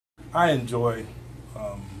I enjoy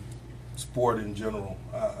sport in general.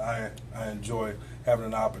 I enjoy having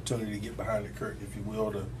an opportunity to get behind the curtain, if you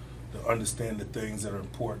will, to understand the things that are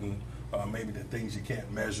important, maybe the things you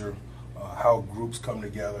can't measure, how groups come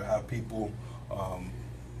together, how people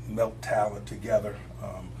melt talent together.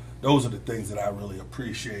 Those are the things that I really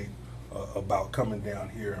appreciate about coming down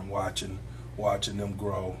here and watching them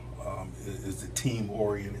grow. Is the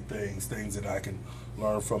team-oriented things that I can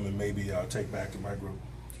learn from and maybe take back to my group.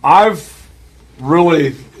 I've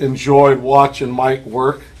really enjoyed watching Mike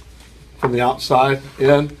work from the outside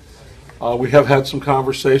in. We have had some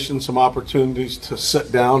conversations, some opportunities to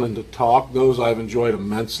sit down and to talk. Those I've enjoyed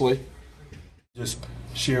immensely. Just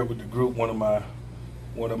share with the group one of my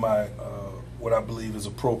what I believe is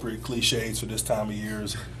appropriate cliches for this time of year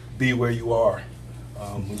is be where you are.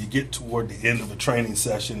 When you get toward the end of a training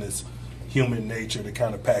session, it's human nature to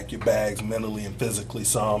kind of pack your bags mentally and physically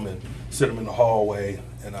some and sit them in the hallway.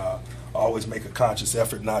 And I always make a conscious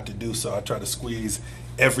effort not to do so. I try to squeeze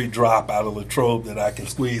every drop out of Latrobe that I can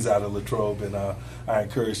squeeze out of Latrobe, and I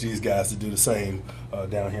encourage these guys to do the same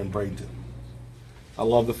down here in Bradenton. I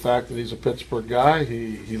love the fact that he's a Pittsburgh guy.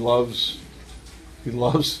 He loves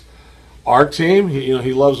our team.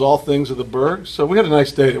 He loves all things of the Berg. So we had a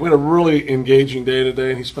nice day. We had a really engaging day today,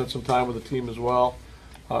 and he spent some time with the team as well.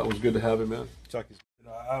 It was good to have him in.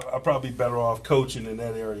 I'd probably be better off coaching in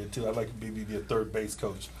that area too. I'd like to be a third base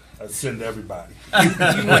coach. I'd send everybody.